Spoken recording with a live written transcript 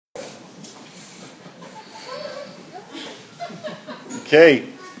Okay,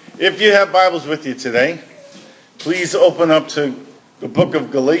 if you have Bibles with you today, please open up to the book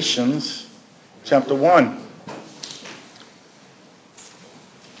of Galatians, chapter 1.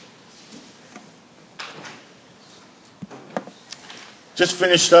 Just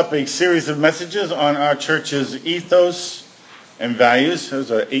finished up a series of messages on our church's ethos and values. It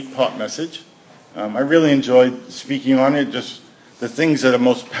was an 8-part message. I really enjoyed speaking on it, just the things that are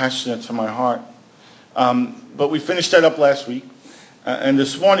most passionate to my heart. But we finished that up last week. And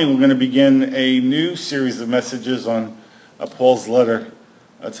this morning we're going to begin a new series of messages on Paul's letter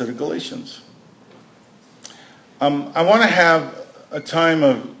to the Galatians. I want to have a time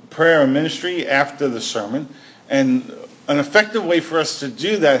of prayer and ministry after the sermon. And an effective way for us to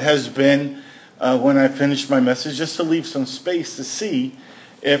do that has been, when I finish my message, just to leave some space to see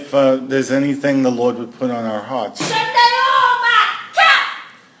if there's anything the Lord would put on our hearts.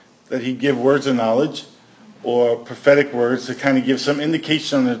 That He'd give words of knowledge or prophetic words to kind of give some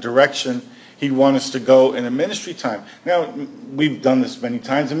indication on the direction He'd want us to go in a ministry time. Now, we've done this many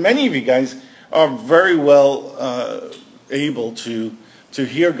times, and many of you guys are very well able to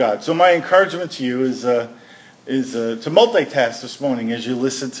hear God. So my encouragement to you is to multitask this morning as you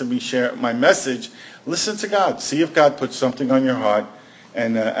listen to me share my message. Listen to God. See if God puts something on your heart.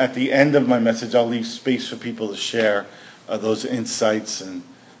 And at the end of my message, I'll leave space for people to share those insights and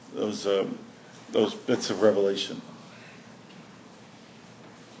those bits of revelation.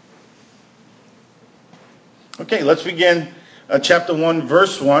 Okay, let's begin chapter 1,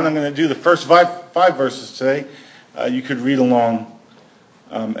 verse 1. I'm going to do the first five verses today. You could read along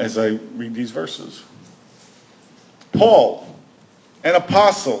as I read these verses. Paul, an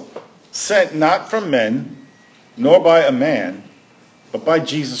apostle, sent not from men, nor by a man, but by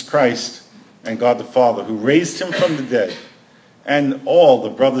Jesus Christ and God the Father, who raised him from the dead, and all the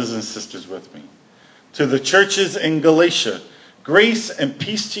brothers and sisters with me. To the churches in Galatia, grace and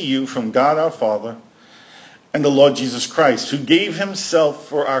peace to you from God our Father and the Lord Jesus Christ, who gave himself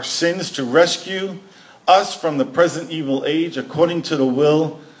for our sins to rescue us from the present evil age, according to the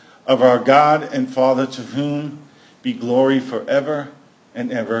will of our God and Father, to whom be glory forever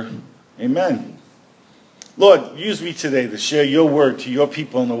and ever. Amen. Lord, use me today to share your word to your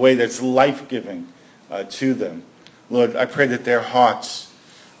people in a way that's life-giving to them. Lord, I pray that their hearts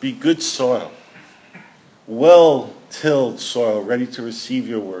be good soil, well-tilled soil, ready to receive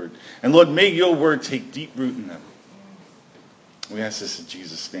your word. And Lord, may your word take deep root in them. We ask this in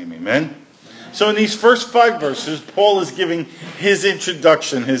Jesus' name, amen. So in these first 5 verses, Paul is giving his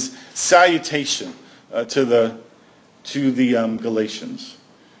introduction, his salutation to the Galatians.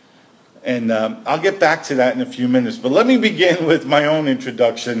 And I'll get back to that in a few minutes. But let me begin with my own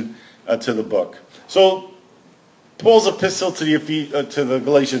introduction to the book. So Paul's epistle to the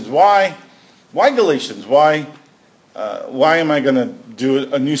Galatians. Why Galatians? Why am I going to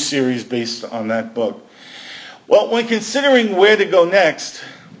do a new series based on that book? Well, when considering where to go next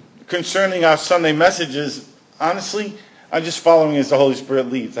concerning our Sunday messages, honestly, I'm just following as the Holy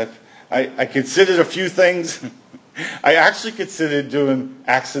Spirit leads. I considered a few things. I actually considered doing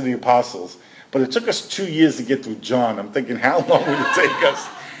Acts of the Apostles, but it took us 2 years to get through John. I'm thinking, how long would it take us?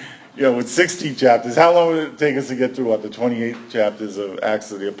 With 60 chapters, how long would it take us to get through the 28 chapters of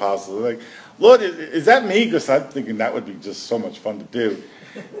Acts of the Apostles? Like, Lord, is that me? Because I'm thinking that would be just so much fun to do.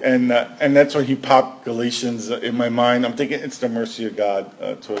 And that's when he popped Galatians in my mind. I'm thinking it's the mercy of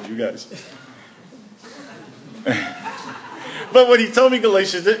God toward you guys. But when he told me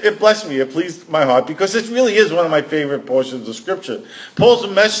Galatians, it blessed me. It pleased my heart because it really is one of my favorite portions of Scripture. Paul's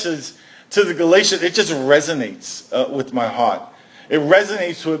message to the Galatians, it just resonates with my heart. It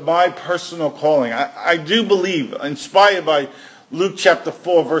resonates with my personal calling. I do believe, inspired by Luke chapter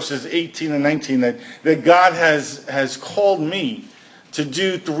 4, verses 18 and 19, that God has called me to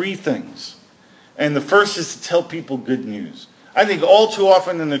do 3 things. And the first is to tell people good news. I think all too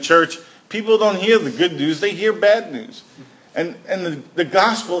often in the church, people don't hear the good news, they hear bad news. And the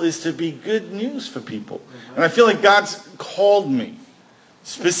gospel is to be good news for people. And I feel like God's called me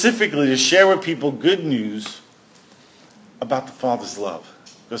specifically to share with people good news about the Father's love.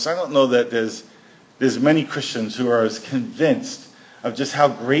 Because I don't know that there's many Christians who are as convinced of just how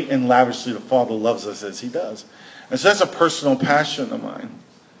great and lavishly the Father loves us as he does. And so that's a personal passion of mine.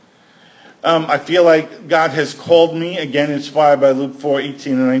 I feel like God has called me, again inspired by Luke 4,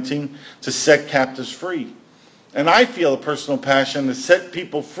 18 and 19, to set captives free. And I feel a personal passion to set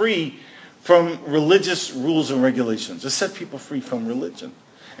people free from religious rules and regulations, to set people free from religion.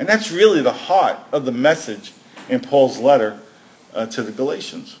 And that's really the heart of the message in Paul's letter to the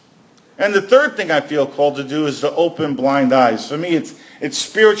Galatians. And the third thing I feel called to do is to open blind eyes. For me, it's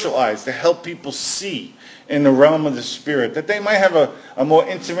spiritual eyes, to help people see in the realm of the Spirit, that they might have a more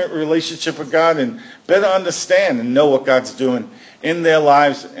intimate relationship with God and better understand and know what God's doing in their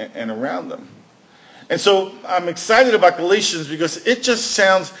lives and around them. And so I'm excited about Galatians because it just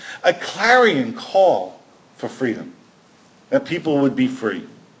sounds a clarion call for freedom, that people would be free.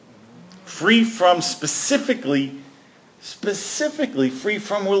 Free from specifically free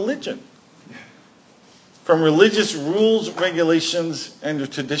from religion. From religious rules, regulations, and the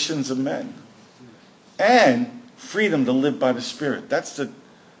traditions of men. And freedom to live by the Spirit. That's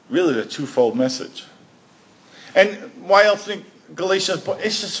really the twofold message. And why else think Galatians,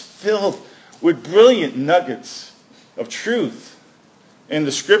 it's just filled with brilliant nuggets of truth in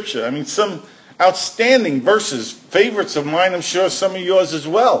the Scripture. I mean, some outstanding verses, favorites of mine, I'm sure some of yours as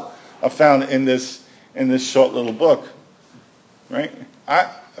well, are found in this short little book. Right?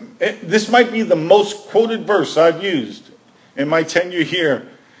 This might be the most quoted verse I've used in my tenure here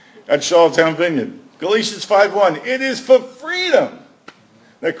at Charlottetown Vineyard. Galatians 5:1, it is for freedom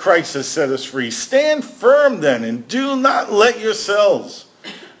that Christ has set us free. Stand firm then, and do not let yourselves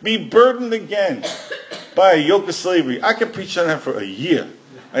be burdened again by a yoke of slavery. I could preach on that for a year.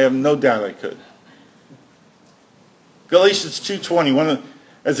 I have no doubt I could. Galatians 2:20,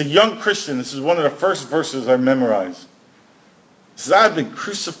 as a young Christian, this is one of the first verses I memorized. It says, I've been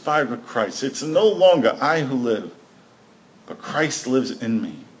crucified with Christ. It's no longer I who live, but Christ lives in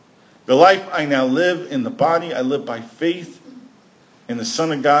me. The life I now live in the body, I live by faith in the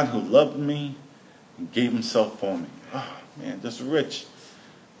Son of God who loved me and gave himself for me. Oh, man, just rich,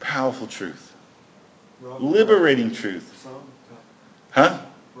 powerful truth. Liberating truth. Huh?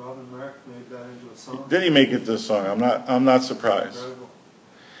 Robin Mark made that into a song. Did he make it to a song? I'm not surprised. Incredible.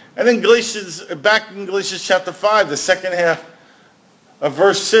 And then back in Galatians chapter 5, the second half of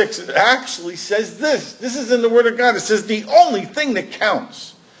verse 6, it actually says this. This is in the Word of God. It says the only thing that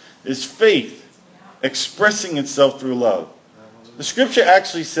counts is faith expressing itself through love. The Scripture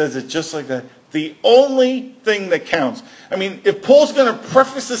actually says it just like that. The only thing that counts. I mean, if Paul's going to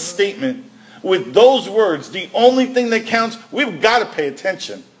preface a statement with those words, the only thing that counts, we've got to pay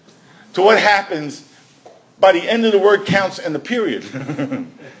attention to what happens by the end of the word counts and the period.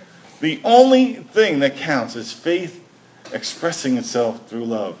 The only thing that counts is faith expressing itself through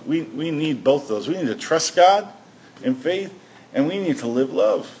love. We need both those. We need to trust God in faith, and we need to live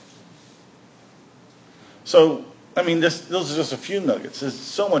love. So, I mean, those are just a few nuggets. There's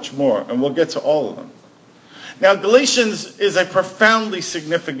so much more, and we'll get to all of them. Now, Galatians is a profoundly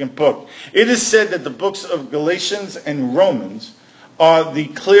significant book. It is said that the books of Galatians and Romans are the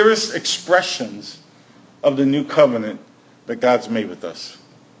clearest expressions of the new covenant that God's made with us.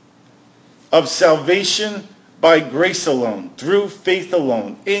 Of salvation by grace alone, through faith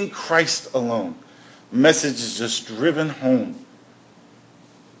alone, in Christ alone. The message is just driven home,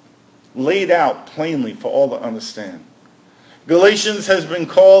 laid out plainly for all to understand. Galatians has been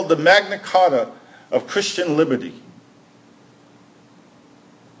called the Magna Carta of Christian liberty.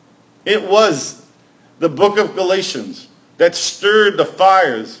 It was the book of Galatians that stirred the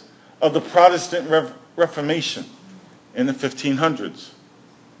fires of the Protestant Reformation in the 1500s.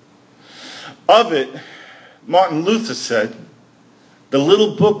 Of it, Martin Luther said, the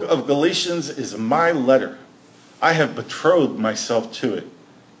little book of Galatians is my letter. I have betrothed myself to it.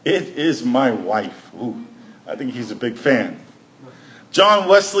 It is my wife. Ooh, I think he's a big fan. John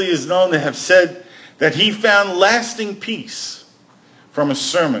Wesley is known to have said that he found lasting peace from a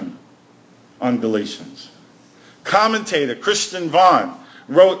sermon on Galatians. Commentator Christian Vaughn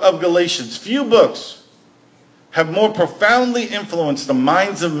wrote of Galatians, few books have more profoundly influenced the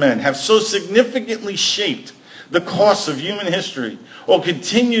minds of men, have so significantly shaped the course of human history, or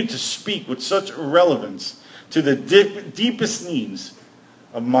continue to speak with such relevance to the deepest needs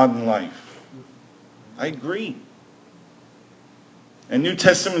of modern life. I agree. And New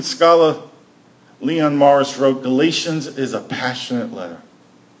Testament scholar Leon Morris wrote, Galatians is a passionate letter.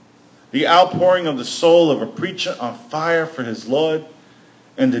 The outpouring of the soul of a preacher on fire for his Lord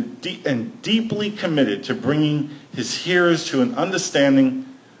and deeply committed to bringing his hearers to an understanding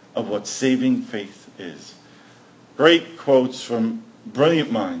of what saving faith is. Great quotes from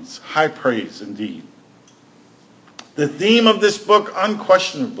brilliant minds. High praise indeed. The theme of this book,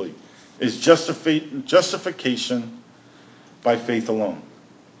 unquestionably, is justification by faith alone.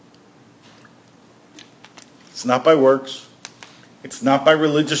 It's not by works. It's not by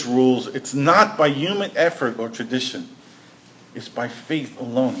religious rules. It's not by human effort or tradition. It's by faith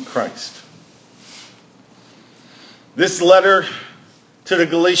alone in Christ. This letter to the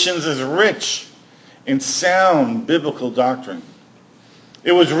Galatians is rich in sound biblical doctrine.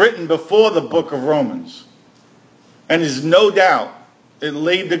 It was written before the book of Romans. And is no doubt, it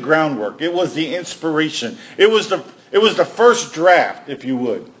laid the groundwork. It was the inspiration. It was the first draft, if you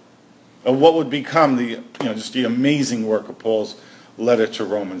would, of what would become just the amazing work of Paul's letter to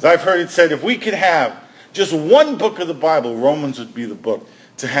Romans. I've heard it said, if we could have just one book of the Bible, Romans would be the book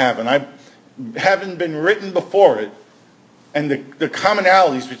to have. And having been written before it, and the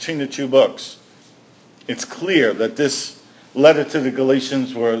commonalities between the two books, it's clear that this letter to the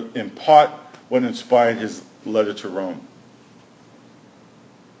Galatians were in part what inspired his letter to Rome.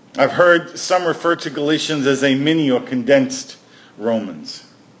 I've heard some refer to Galatians as a mini or condensed Romans.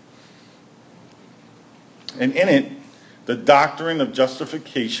 And in it, the doctrine of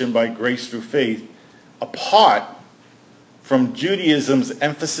justification by grace through faith, apart from Judaism's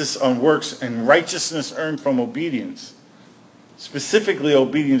emphasis on works and righteousness earned from obedience, specifically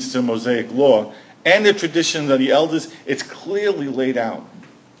obedience to the Mosaic law, and the traditions of the elders, it's clearly laid out.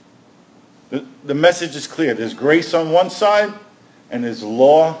 The message is clear. There's grace on one side, and there's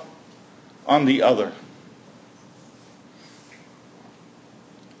law on the other.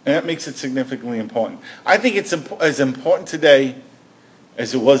 And that makes it significantly important. I think it's as important today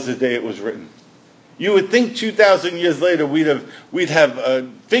as it was the day it was written. You would think 2,000 years later we'd have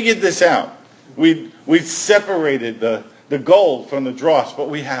figured this out. We'd separated the gold from the dross, but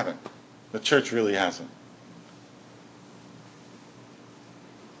we haven't. The church really hasn't.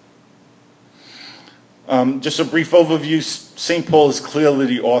 Just a brief overview. St. Paul is clearly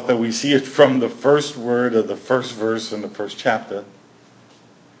the author. We see it from the first word of the first verse in the first chapter.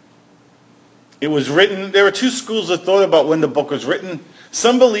 It was written, there are two schools of thought about when the book was written.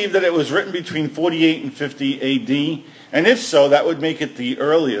 Some believe that it was written between 48 and 50 AD, and if so, that would make it the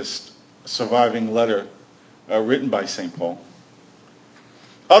earliest surviving letter written by St. Paul.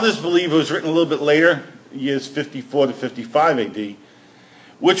 Others believe it was written a little bit later, years 54 to 55 AD,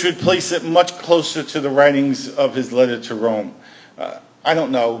 which would place it much closer to the writings of his letter to Rome. I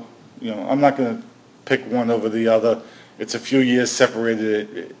don't know. I'm not going to pick one over the other. It's a few years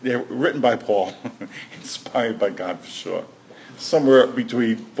separated. They're written by Paul, inspired by God for sure. Somewhere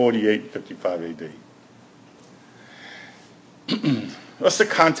between 48 and 55 AD. What's the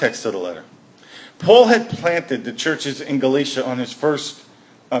context of the letter? Paul had planted the churches in Galatia on his first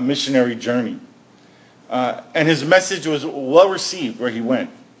missionary journey. And his message was well received where he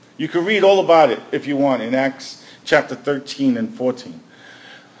went. You can read all about it if you want in Acts chapter 13 and 14.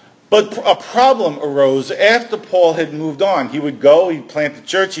 But a problem arose after Paul had moved on. He would go, he'd plant the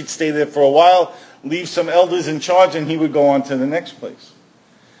church, he'd stay there for a while, leave some elders in charge, and he would go on to the next place.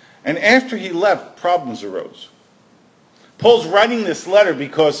 And after he left, problems arose. Paul's writing this letter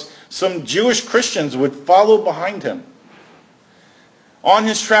because some Jewish Christians would follow behind him. On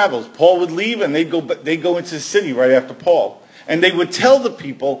his travels, Paul would leave and they'd go into the city right after Paul. And they would tell the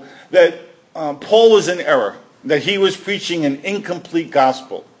people that Paul was in error, that he was preaching an incomplete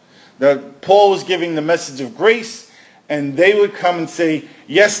gospel, that Paul was giving the message of grace, and they would come and say,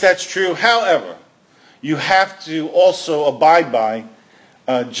 yes, that's true. However, you have to also abide by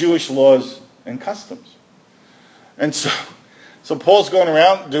Jewish laws and customs. And so Paul's going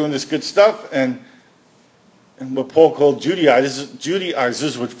around doing this good stuff, and what Paul called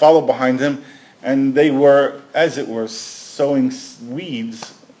Judaizers would follow behind him, and they were, as it were, sowing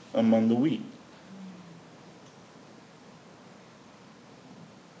weeds among the wheat.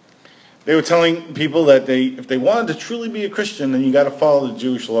 They were telling people that if they wanted to truly be a Christian, then you got to follow the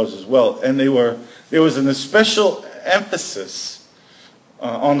Jewish laws as well. And there was an especial emphasis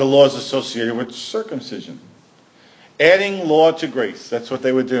on the laws associated with circumcision. Adding law to grace. That's what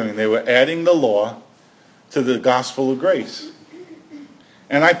they were doing. They were adding the law to the gospel of grace.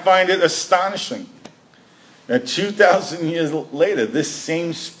 And I find it astonishing that 2,000 years later, this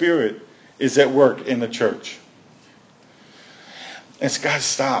same spirit is at work in the church. It's got to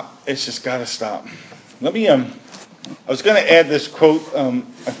stop. It's just got to stop. Let me, I was going to add this quote. I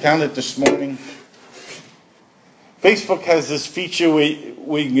found it this morning. Facebook has this feature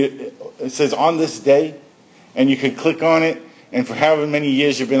where it says on this day, and you can click on it, and for however many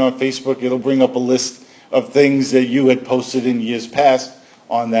years you've been on Facebook, it'll bring up a list of things that you had posted in years past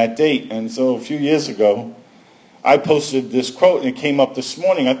on that date. And so a few years ago, I posted this quote, and it came up this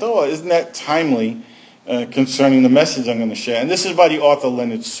morning. I thought, isn't that timely concerning the message I'm going to share? And this is by the author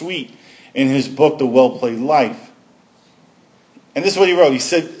Leonard Sweet in his book, The Well-Played Life. And this is what he wrote. He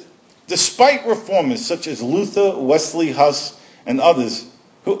said, despite reformers such as Luther, Wesley, Huss, and others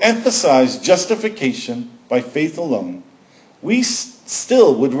who emphasize justification by faith alone, we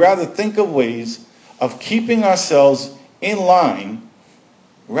still would rather think of ways of keeping ourselves in line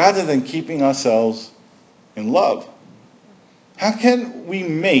rather than keeping ourselves in love. How can we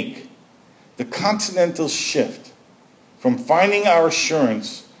make the continental shift from finding our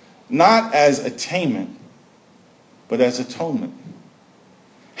assurance not as attainment, but as atonement?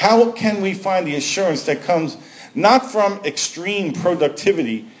 How can we find the assurance that comes not from extreme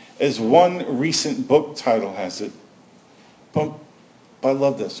productivity, as one recent book title has it, but I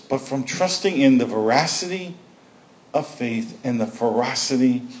love this, but from trusting in the veracity of faith and the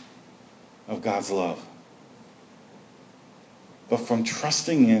ferocity of God's love? But from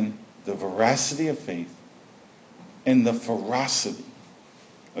trusting in the veracity of faith and the ferocity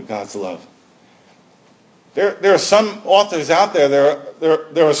of God's love. There are some authors out there,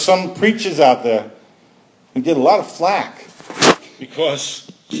 there are some preachers out there who get a lot of flack because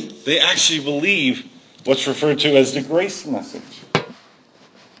they actually believe what's referred to as the grace message.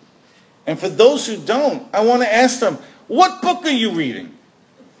 And for those who don't, I want to ask them, what book are you reading?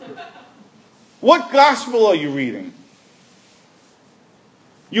 What gospel are you reading?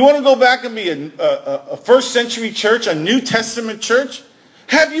 You want to go back and be a first century church, a New Testament church?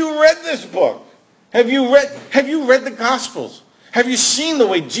 Have you read this book? Have you read the Gospels? Have you seen the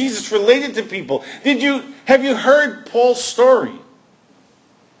way Jesus related to people? Have you heard Paul's story?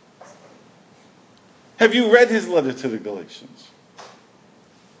 Have you read his letter to the Galatians?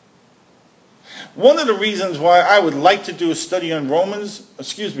 One of the reasons why I would like to do a study on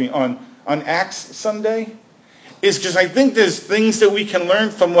on Acts someday, is because I think there's things that we can learn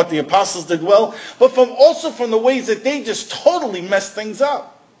from what the apostles did well, but also from the ways that they just totally messed things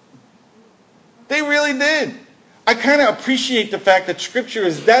up. They really did. I kind of appreciate the fact that Scripture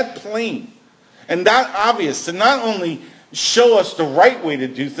is that plain and that obvious to not only show us the right way to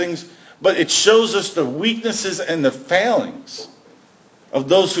do things, but it shows us the weaknesses and the failings of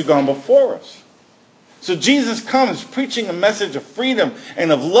those who've gone before us. So Jesus comes preaching a message of freedom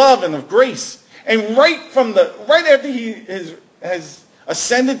and of love and of grace. And right after he has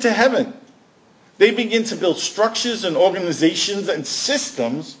ascended to heaven, they begin to build structures and organizations and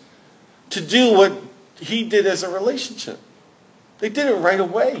systems to do what he did as a relationship. They did it right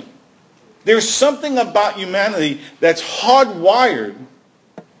away. There's something about humanity that's hardwired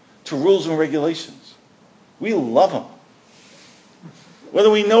to rules and regulations. We love them.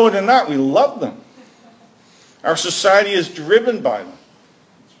 Whether we know it or not, we love them. Our society is driven by them.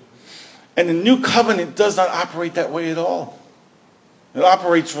 And the new covenant does not operate that way at all. It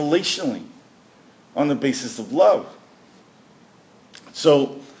operates relationally on the basis of love.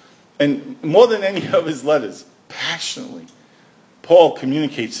 So, and more than any of his letters, passionately, Paul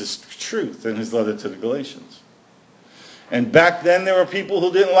communicates this truth in his letter to the Galatians. And back then there were people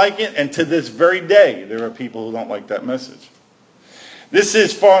who didn't like it, and to this very day there are people who don't like that message. This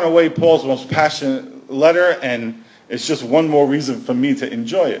is far and away Paul's most passionate letter, and it's just one more reason for me to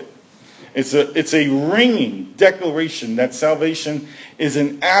enjoy it. It's a ringing declaration that salvation is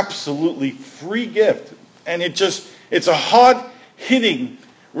an absolutely free gift. And it's a hard-hitting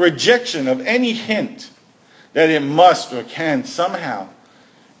rejection of any hint that it must or can somehow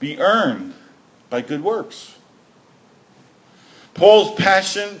be earned by good works. Paul's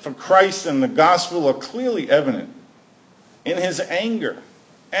passion for Christ and the gospel are clearly evident in his anger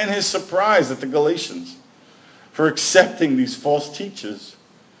and his surprise at the Galatians for accepting these false teachers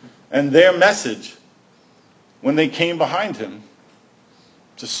and their message when they came behind him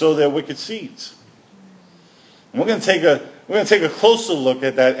to sow their wicked seeds. And we're going to take a closer look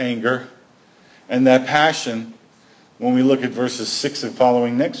at that anger and that passion when we look at verses 6 and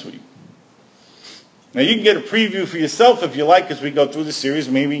following next week. Now you can get a preview for yourself if you like as we go through the series.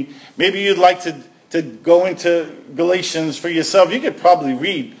 Maybe you'd like to go into Galatians for yourself. You could probably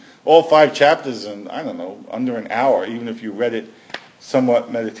read all 5 chapters in, under an hour, even if you read it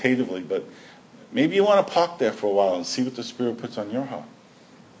somewhat meditatively. But maybe you want to park there for a while and see what the Spirit puts on your heart.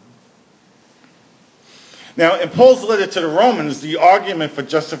 Now, in Paul's letter to the Romans, the argument for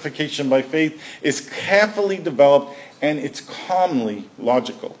justification by faith is carefully developed and it's calmly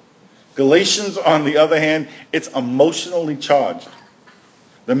logical. Galatians, on the other hand, it's emotionally charged.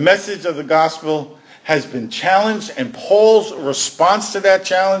 The message of the gospel has been challenged, and Paul's response to that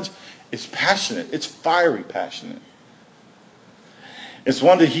challenge is passionate. It's fiery passionate. It's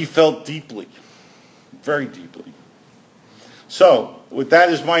one that he felt deeply, very deeply. So, with that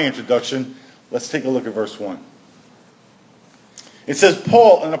as my introduction, let's take a look at verse 1. It says,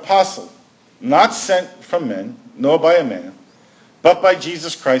 Paul, an apostle, not sent from men, nor by a man, but by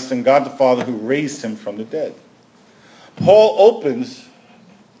Jesus Christ and God the Father who raised him from the dead. Paul opens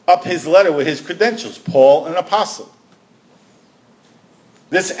up his letter with his credentials. Paul, an apostle.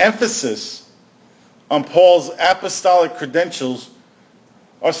 This emphasis on Paul's apostolic credentials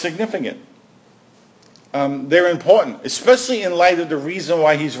are significant. they're important, especially in light of the reason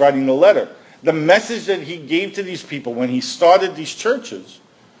why he's writing the letter. The message that he gave to these people when he started these churches,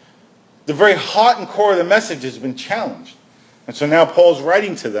 the very heart and core of the message has been challenged. And so now Paul's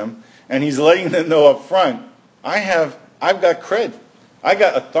writing to them, and he's letting them know up front, I've got cred. I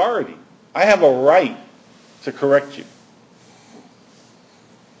got authority. I have a right to correct you.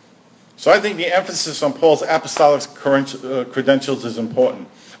 So I think the emphasis on Paul's apostolic credentials is important.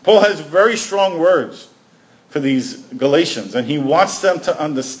 Paul has very strong words for these Galatians, and he wants them to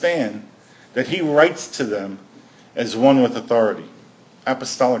understand that he writes to them as one with authority,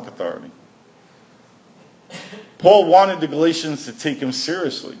 apostolic authority. Paul wanted the Galatians to take him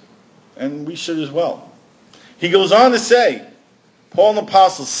seriously, and we should as well. He goes on to say, Paul, an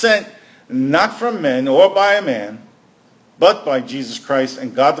apostle, sent not from men or by a man, but by Jesus Christ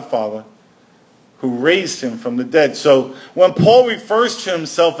and God the Father, who raised him from the dead. So when Paul refers to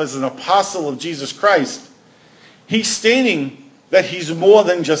himself as an apostle of Jesus Christ, he's stating that he's more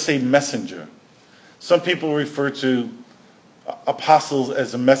than just a messenger. Some people refer to apostles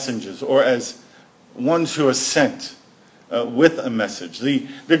as messengers or as ones who are sent with a message. The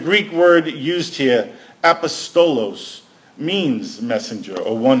Greek word used here, apostolos, means messenger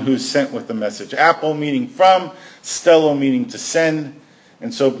or one who's sent with a message. Apo meaning from, stello meaning to send.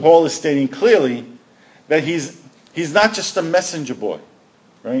 And so Paul is stating clearly that he's not just a messenger boy,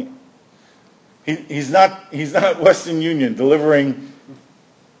 right? He's not Western Union delivering,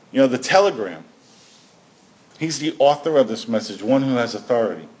 the telegram. He's the author of this message, one who has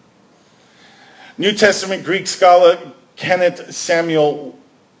authority. New Testament Greek scholar Kenneth Samuel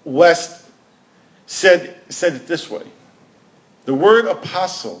West said it this way. The word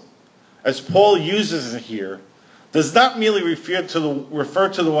apostle, as Paul uses it here, does not merely refer to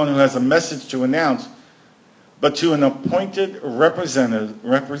the one who has a message to announce, but to an appointed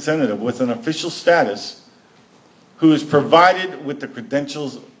representative with an official status who is provided with the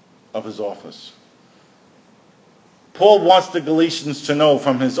credentials of his office. Paul wants the Galatians to know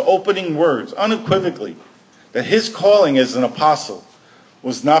from his opening words, unequivocally, that his calling as an apostle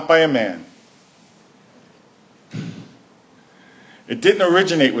was not by a man. It didn't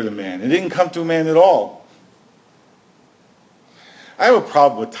originate with a man. It didn't come through a man at all. I have a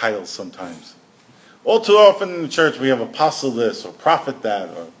problem with titles sometimes. All too often in the church we have apostle this or prophet that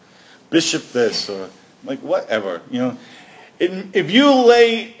or bishop this or like whatever. If you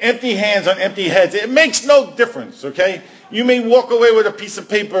lay empty hands on empty heads, it makes no difference, okay? You may walk away with a piece of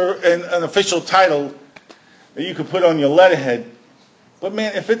paper and an official title that you could put on your letterhead, but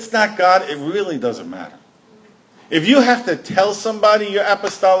man, if it's not God, it really doesn't matter. If you have to tell somebody you're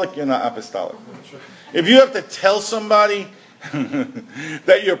apostolic, you're not apostolic. If you have to tell somebody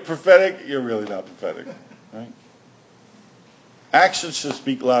that you're prophetic, you're really not prophetic, right? Actions should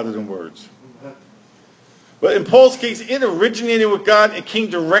speak louder than words. But in Paul's case, it originated with God. It came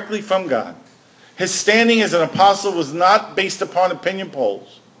directly from God. His standing as an apostle was not based upon opinion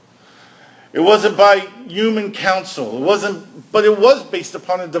polls. It wasn't by human counsel. But it was based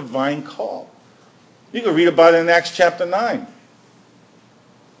upon a divine call. You can read about it in Acts chapter 9.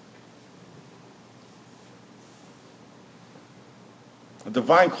 A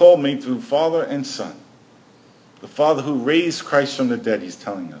divine call made through Father and Son. The Father who raised Christ from the dead, he's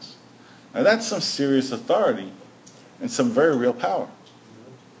telling us. Now that's some serious authority and some very real power.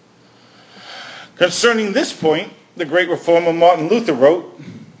 Concerning this point, the great reformer Martin Luther wrote,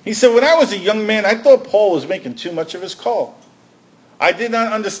 he said, when I was a young man, I thought Paul was making too much of his call. I did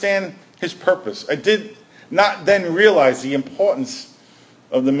not understand his purpose. I did not then realize the importance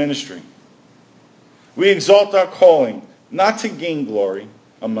of the ministry. We exalt our calling, not to gain glory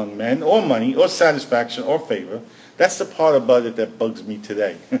among men, or money, or satisfaction, or favor. That's the part about it that bugs me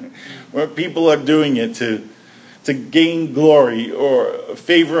today. Where people are doing it to gain glory, or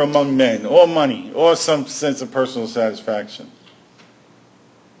favor among men, or money, or some sense of personal satisfaction.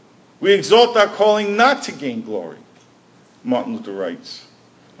 We exalt our calling not to gain glory, Martin Luther writes,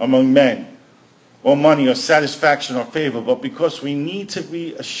 among men, or money, or satisfaction, or favor, but because we need to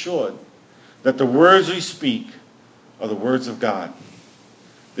be assured that the words we speak are the words of God.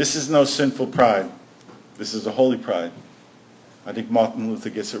 This is no sinful pride. This is a holy pride. I think Martin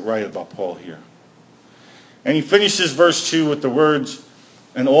Luther gets it right about Paul here. And he finishes verse 2 with the words,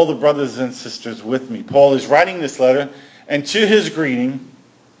 and all the brothers and sisters with me. Paul is writing this letter, and to his greeting,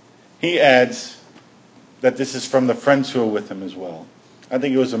 he adds that this is from the friends who are with him as well. I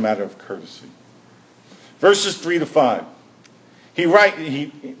think it was a matter of courtesy. Verses 3 to 5.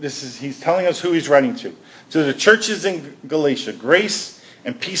 He's telling us who he's writing to. To the churches in Galatia, grace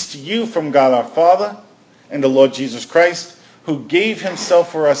and peace to you from God our Father and the Lord Jesus Christ, who gave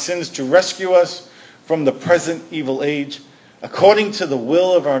himself for our sins to rescue us from the present evil age, according to the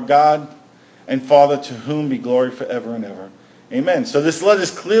will of our God and Father, to whom be glory forever and ever. Amen. So this letter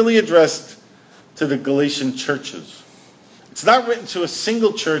is clearly addressed to the Galatian churches. It's not written to a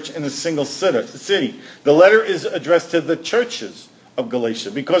single church in a single city. The letter is addressed to the churches of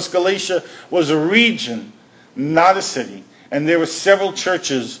Galatia, because Galatia was a region, not a city, and there were several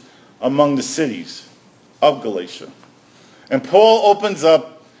churches among the cities of Galatia. And Paul opens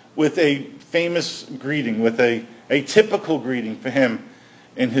up with a famous greeting, with a typical greeting for him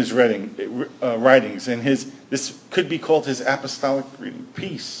in his writings. This could be called his apostolic greeting.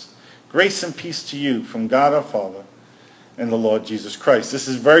 Peace, grace and peace to you from God our Father and the Lord Jesus Christ. This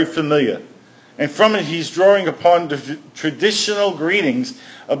is very familiar. And from it he's drawing upon the traditional greetings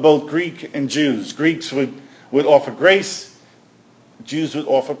of both Greek and Jews. Greeks would offer grace. Jews would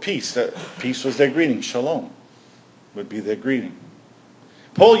offer peace. Peace was their greeting. Shalom would be their greeting.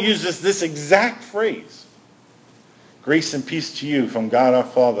 Paul uses this exact phrase, grace and peace to you from God our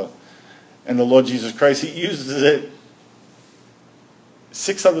Father and the Lord Jesus Christ. He uses it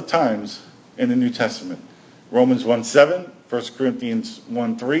 6 other times in the New Testament. Romans 1:7, 1 Corinthians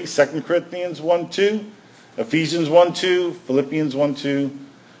 1:3, 2 Corinthians 1:2, Ephesians 1:2, Philippians 1:2,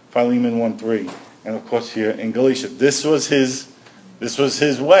 Philemon 1:3, and of course here in Galatia. This was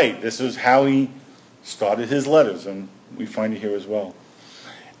his way. This was how he started his letters, and we find it here as well.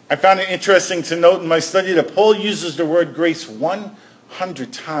 I found it interesting to note in my study that Paul uses the word grace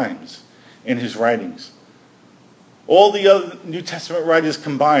 100 times in his writings. All the other New Testament writers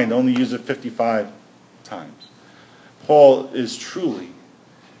combined only use it 55 times. Paul is truly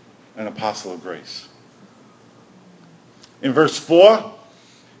an apostle of grace. In verse 4,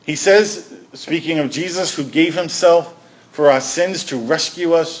 he says, speaking of Jesus, who gave himself for our sins to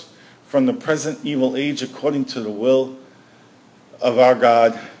rescue us from the present evil age according to the will of our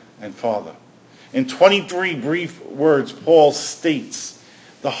God and Father. In 23 brief words, Paul states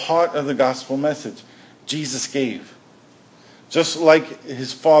the heart of the gospel message. Jesus gave. Just like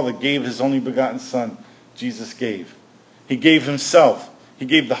his Father gave his only begotten Son, Jesus gave. He gave himself. He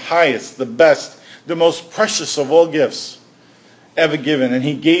gave the highest, the best, the most precious of all gifts ever given. And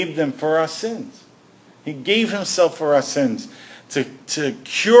he gave them for our sins. He gave himself for our sins to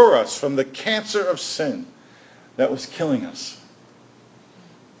cure us from the cancer of sin that was killing us.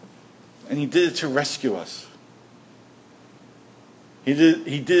 And he did it to rescue us. He did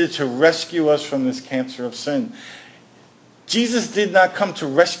it to rescue us from this cancer of sin. Jesus did not come to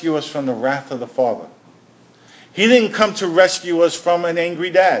rescue us from the wrath of the Father. He didn't come to rescue us from an angry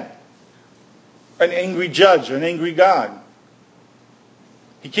dad, an angry judge, an angry God.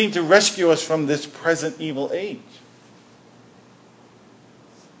 He came to rescue us from this present evil age.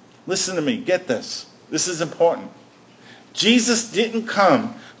 Listen to me, get this. This is important. Jesus didn't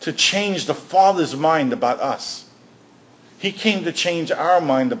come to change the Father's mind about us. He came to change our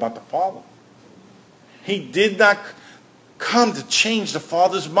mind about the Father. He did not come to change the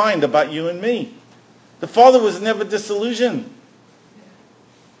Father's mind about you and me. The Father was never disillusioned.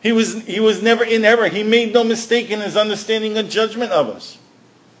 He was never in error. He made no mistake in his understanding and judgment of us.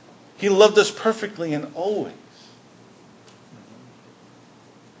 He loved us perfectly and always.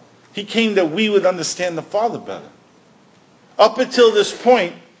 He came that we would understand the Father better. Up until this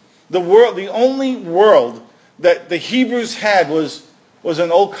point, the only world that the Hebrews had was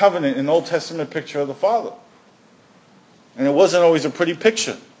an Old Covenant, an Old Testament picture of the Father. And it wasn't always a pretty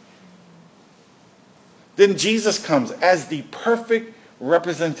picture. Then Jesus comes as the perfect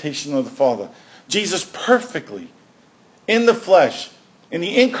representation of the Father. Jesus perfectly, in the flesh, in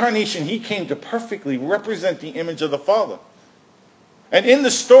the incarnation, he came to perfectly represent the image of the Father. And in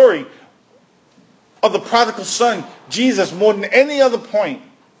the story of the prodigal son, Jesus, more than any other point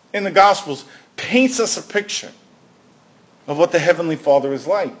in the Gospels, paints us a picture of what the Heavenly Father is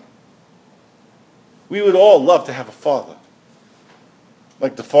like. We would all love to have a father,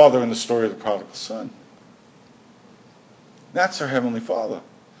 like the father in the story of the prodigal son. That's our Heavenly Father.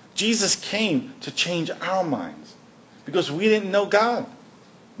 Jesus came to change our minds because we didn't know God.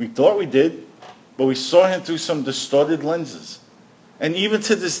 We thought we did, but we saw him through some distorted lenses. And even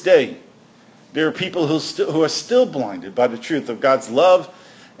to this day, there are people who are still blinded by the truth of God's love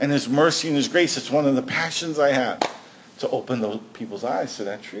and his mercy and his grace. It's one of the passions I have, to open those people's eyes to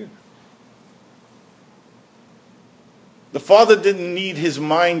that truth. The Father didn't need his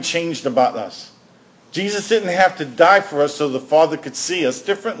mind changed about us. Jesus didn't have to die for us so the Father could see us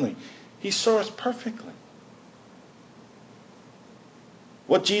differently. He saw us perfectly.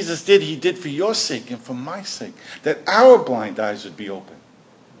 What Jesus did, he did for your sake and for my sake, that our blind eyes would be open,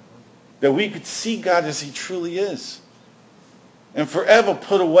 that we could see God as he truly is, and forever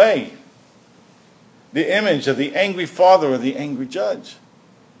put away the image of the angry father or the angry judge,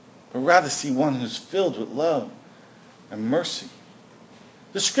 but rather see one who's filled with love and mercy.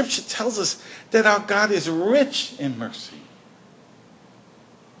 The scripture tells us that our God is rich in mercy.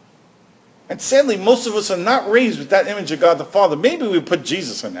 And sadly, most of us are not raised with that image of God the Father. Maybe we put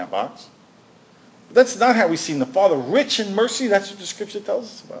Jesus in that box. But that's not how we see the Father. Rich in mercy, that's what the scripture tells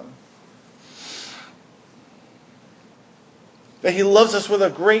us about him. That he loves us with a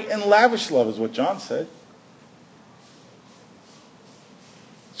great and lavish love is what John said.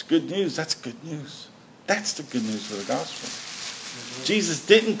 It's good news. That's good news. That's the good news of the gospel. Jesus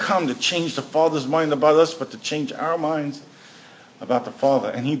didn't come to change the Father's mind about us, but to change our minds about the Father.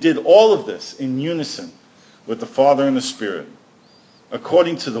 And he did all of this in unison with the Father and the Spirit,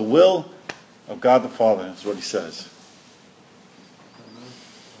 according to the will of God the Father, is what he says.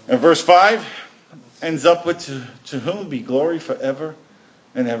 And verse 5 ends up with, to whom be glory forever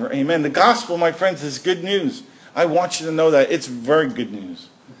and ever. Amen. The gospel, my friends, is good news. I want you to know that. It's very good news.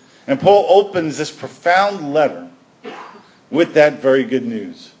 And Paul opens this profound letter with that very good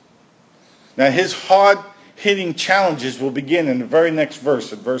news. Now his hard-hitting challenges will begin in the very next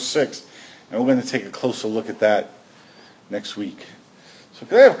verse, at verse 6. And we're going to take a closer look at that next week. So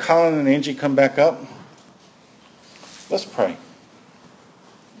could I have Colin and Angie come back up? Let's pray.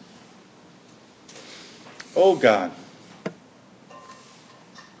 Oh God.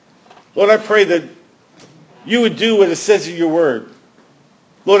 Lord, I pray that you would do what it says in your word.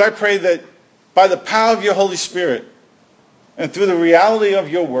 Lord, I pray that by the power of your Holy Spirit and through the reality of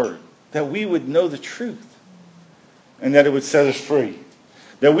your word, that we would know the truth and that it would set us free.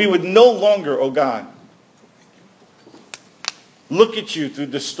 That we would no longer, oh God, look at you through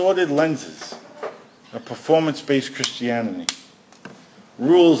distorted lenses of performance-based Christianity,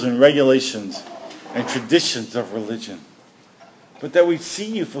 rules and regulations and traditions of religion, but that we see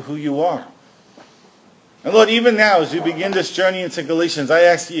you for who you are. And Lord, even now, as we begin this journey into Galatians, I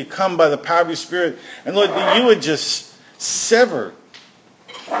ask that you come by the power of your Spirit, and Lord, that you would just sever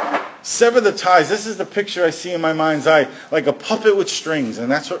the ties. This is the picture I see in my mind's eye, like a puppet with strings, and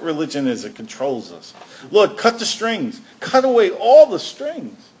that's what religion is. It controls us. Lord, cut the strings. Cut away all the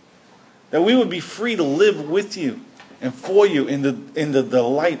strings, that we would be free to live with you and for you in the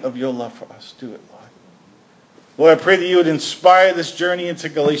delight of your love for us. Do it, Lord. Lord, I pray that you would inspire this journey into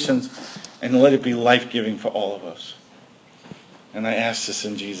Galatians and let it be life-giving for all of us. And I ask this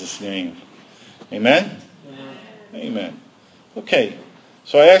in Jesus' name. Amen? Amen. Amen. Okay.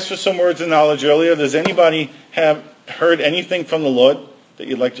 So I asked for some words of knowledge earlier. Does anybody have heard anything from the Lord that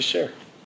you'd like to share?